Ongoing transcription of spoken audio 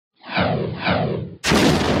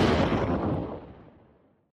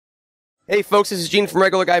Hey folks, this is Gene from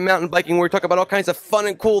Regular Guy Mountain Biking, where we talk about all kinds of fun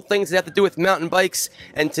and cool things that have to do with mountain bikes.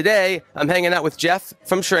 And today, I'm hanging out with Jeff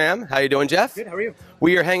from SRAM. How you doing, Jeff? Good, how are you?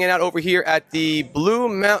 We are hanging out over here at the Blue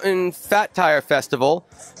Mountain Fat Tire Festival.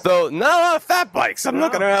 Though, not a lot of fat bikes. I'm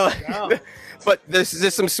looking around like... But there's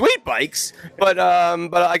some sweet bikes, but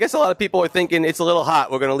I guess a lot of people are thinking it's a little hot.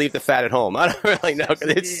 We're going to leave the fat at home. I don't really know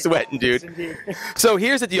because it's sweating, dude. So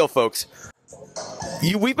here's the deal, folks.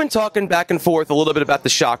 We've been talking back and forth a little bit about the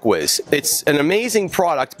ShockWiz. It's an amazing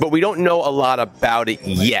product, but we don't know a lot about it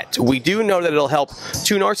yet. We do know that it'll help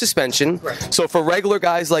tune our suspension. Right. So for regular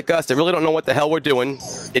guys like us that really don't know what the hell we're doing,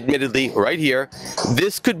 admittedly, right here,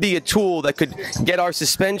 this could be a tool that could get our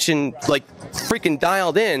suspension like freaking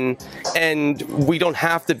dialed in, and we don't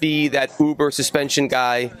have to be that uber suspension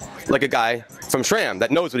guy, like a guy from SRAM that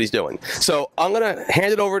knows what he's doing. So I'm gonna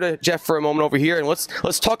hand it over to Jeff for a moment over here, and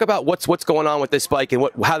let's talk about what's going on with this bike and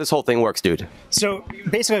how this whole thing works, dude. So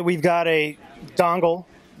basically, we've got a dongle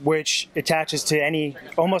which attaches to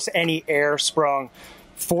almost any air-sprung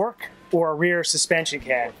fork or rear suspension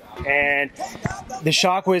can, and the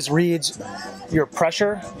ShockWiz reads your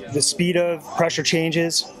pressure, the speed of pressure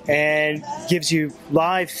changes, and gives you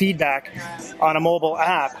live feedback on a mobile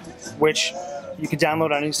app, which you can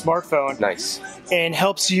download on any smartphone. Nice. And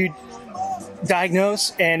helps you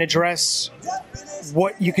diagnose and address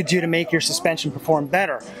what you could do to make your suspension perform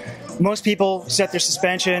better. Most people set their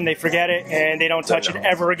suspension, they forget it, and they don't touch it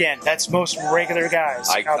ever again. That's most regular guys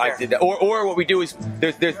out there. I did that. Or what we do is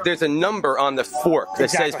there's a number on the fork that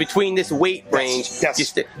says between this weight range.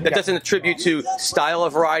 Yes. That doesn't attribute to style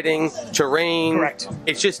of riding, terrain. Correct.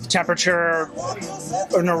 It's just temperature,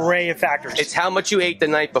 an array of factors. It's how much you ate the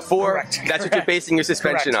night before. Correct. That's what you're basing your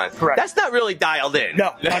suspension on. Correct. That's not really dialed in.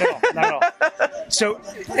 No, not at all. Not at all. So,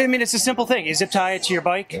 I mean, it's a simple thing. You zip tie it to your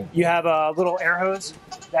bike. You have a little air hose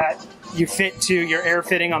that you fit to your air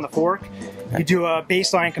fitting on the fork. You do a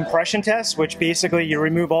baseline compression test, which basically you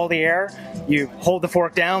remove all the air, you hold the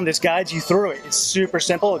fork down, this guides you through it. It's super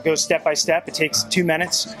simple. It goes step by step. It takes 2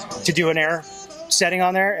 minutes to do an air setting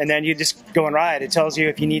on there, and then you just go and ride. It tells you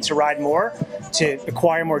if you need to ride more to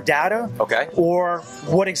acquire more data, or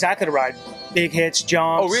what exactly to ride. Big hits,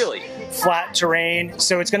 jumps, oh really? Flat terrain.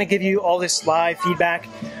 So it's going to give you all this live feedback.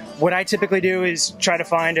 What I typically do is try to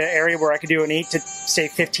find an area where I could do an 8 to, say,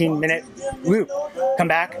 15-minute loop. Come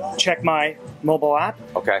back, check my mobile app,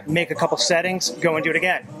 make a couple settings, go and do it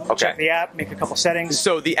again. Check the app, make a couple settings.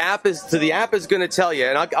 So the app is going to tell you,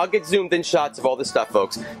 and I'll get zoomed in shots of all this stuff,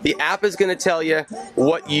 folks. The app is going to tell you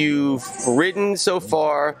what you've ridden so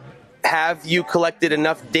far. Have you collected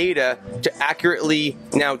enough data to accurately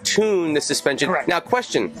now tune the suspension? Correct. Now,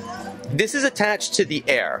 question. This is attached to the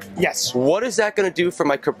air. Yes. What is that going to do for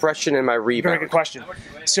my compression and my rebound? Very good question.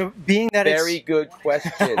 So being that good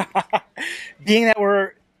question. Being that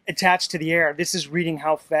we're attached to the air, this is reading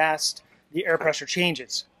how fast the air pressure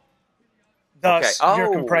changes. Thus,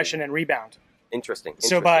 your compression and rebound. Interesting.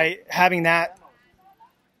 So by having that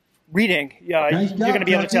reading, you're going to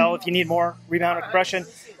be able to tell if you need more rebound or compression,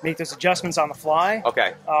 make those adjustments on the fly.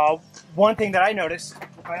 Okay. One thing that I noticed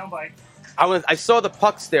with my own bike, I saw the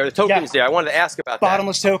pucks there, the tokens there. I wanted to ask about that.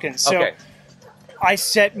 Bottomless tokens. So I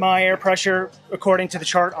set my air pressure according to the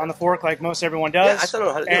chart on the fork like most everyone does. Yeah, I don't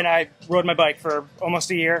know how to do and I rode my bike for almost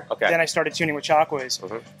a year. Then I started tuning with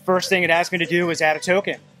ShockWiz. First thing it asked me to do was add a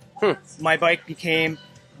token. My bike became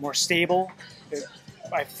more stable.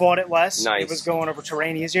 I fought it less. Nice. It was going over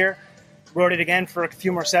terrain easier. Rode it again for a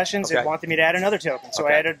few more sessions. It wanted me to add another token. So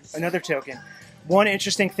I added another token. One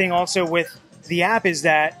interesting thing also with the app is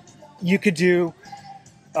that you could do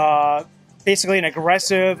basically an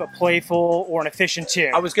aggressive, a playful, or an efficient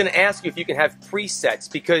tune. I was going to ask you if you can have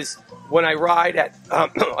presets, because when I ride at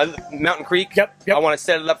Mountain Creek, I want to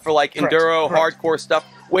set it up for like enduro, hardcore stuff.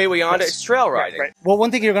 Way on it, it's trail riding. Well, one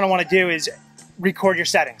thing you're going to want to do is record your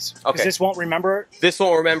settings, because this won't remember. This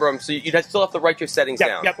won't remember them, so you'd still have to write your settings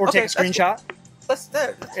down. Or take a screenshot.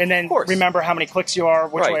 And then remember how many clicks you are,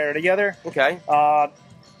 which way or the other.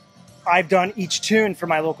 I've done each tune for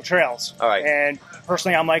my local trails. And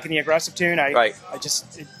personally, I'm liking the aggressive tune. It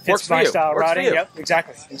fits my style of riding. Yep,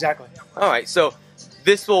 exactly. All right, so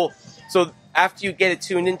so after you get it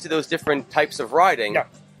tuned into those different types of riding,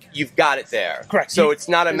 you've got it there. Correct. So it's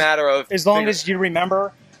not a matter of... As long as you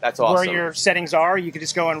remember where your settings are, you can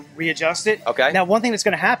just go and readjust it. Now, one thing that's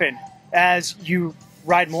going to happen as you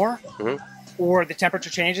ride more or the temperature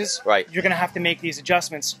changes, you're going to have to make these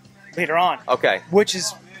adjustments later on. Which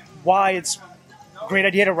is why it's a great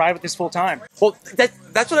idea to ride with this full time. Well,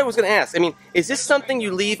 that's what I was going to ask. I mean, is this something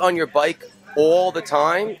you leave on your bike all the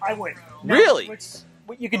time? I would. Really?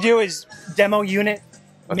 What you could do is demo unit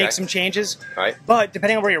make some changes. Right. But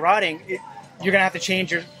depending on where you're riding, you're gonna have to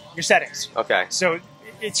change your settings. Okay. So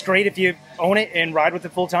it's great if you own it and ride with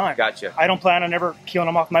it full time. Gotcha. I don't plan on ever peeling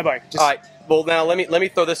them off my bike. All right. Well, now let me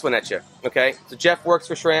throw this one at you. Okay. So Jeff works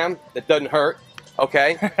for SRAM. That doesn't hurt.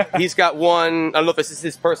 Okay. He's got one. I don't know if this is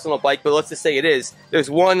his personal bike, but let's just say it is. There's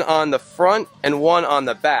one on the front and one on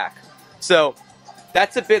the back. So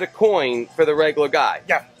that's a bit of coin for the regular guy.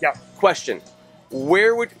 Yeah. Yeah. Question.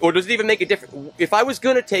 Or does it even make a difference? If I was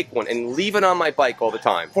going to take one and leave it on my bike all the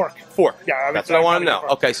time. Fork. Yeah, that's what I want to know.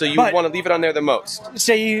 Okay, so you want to leave it on there the most.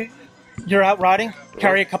 Say you're out riding,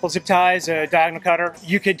 carry a couple zip ties, a diagonal cutter.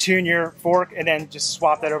 You could tune your fork and then just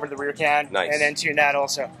swap that over to the rear can. Nice. And then tune that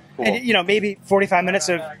also. Cool. And, maybe 45 minutes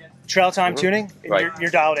of trail time tuning, and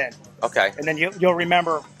you're dialed in. Okay. And then you'll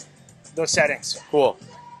remember those settings. Cool.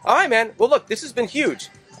 All right, man. Well, look, this has been huge.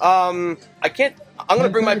 I'm going to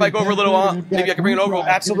bring my bike over a little while. Maybe I can bring it over.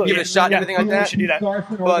 Absolutely. Give it a shot and everything like that. We should do that.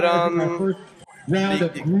 But,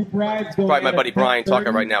 probably my buddy Brian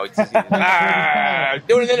talking right now.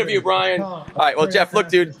 Doing an interview, Brian. All right, well, Jeff, look,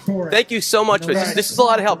 dude, thank you so much for this. This is a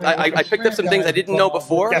lot of help. I picked up some things I didn't know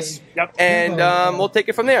before. Yes. Yep. And we'll take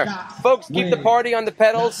it from there. Folks, keep the party on the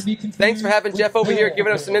pedals. Thanks for having Jeff over here,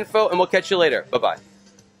 giving us some info, and we'll catch you later. Bye-bye.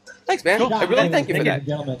 Thanks, man. I really thank you for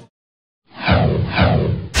that.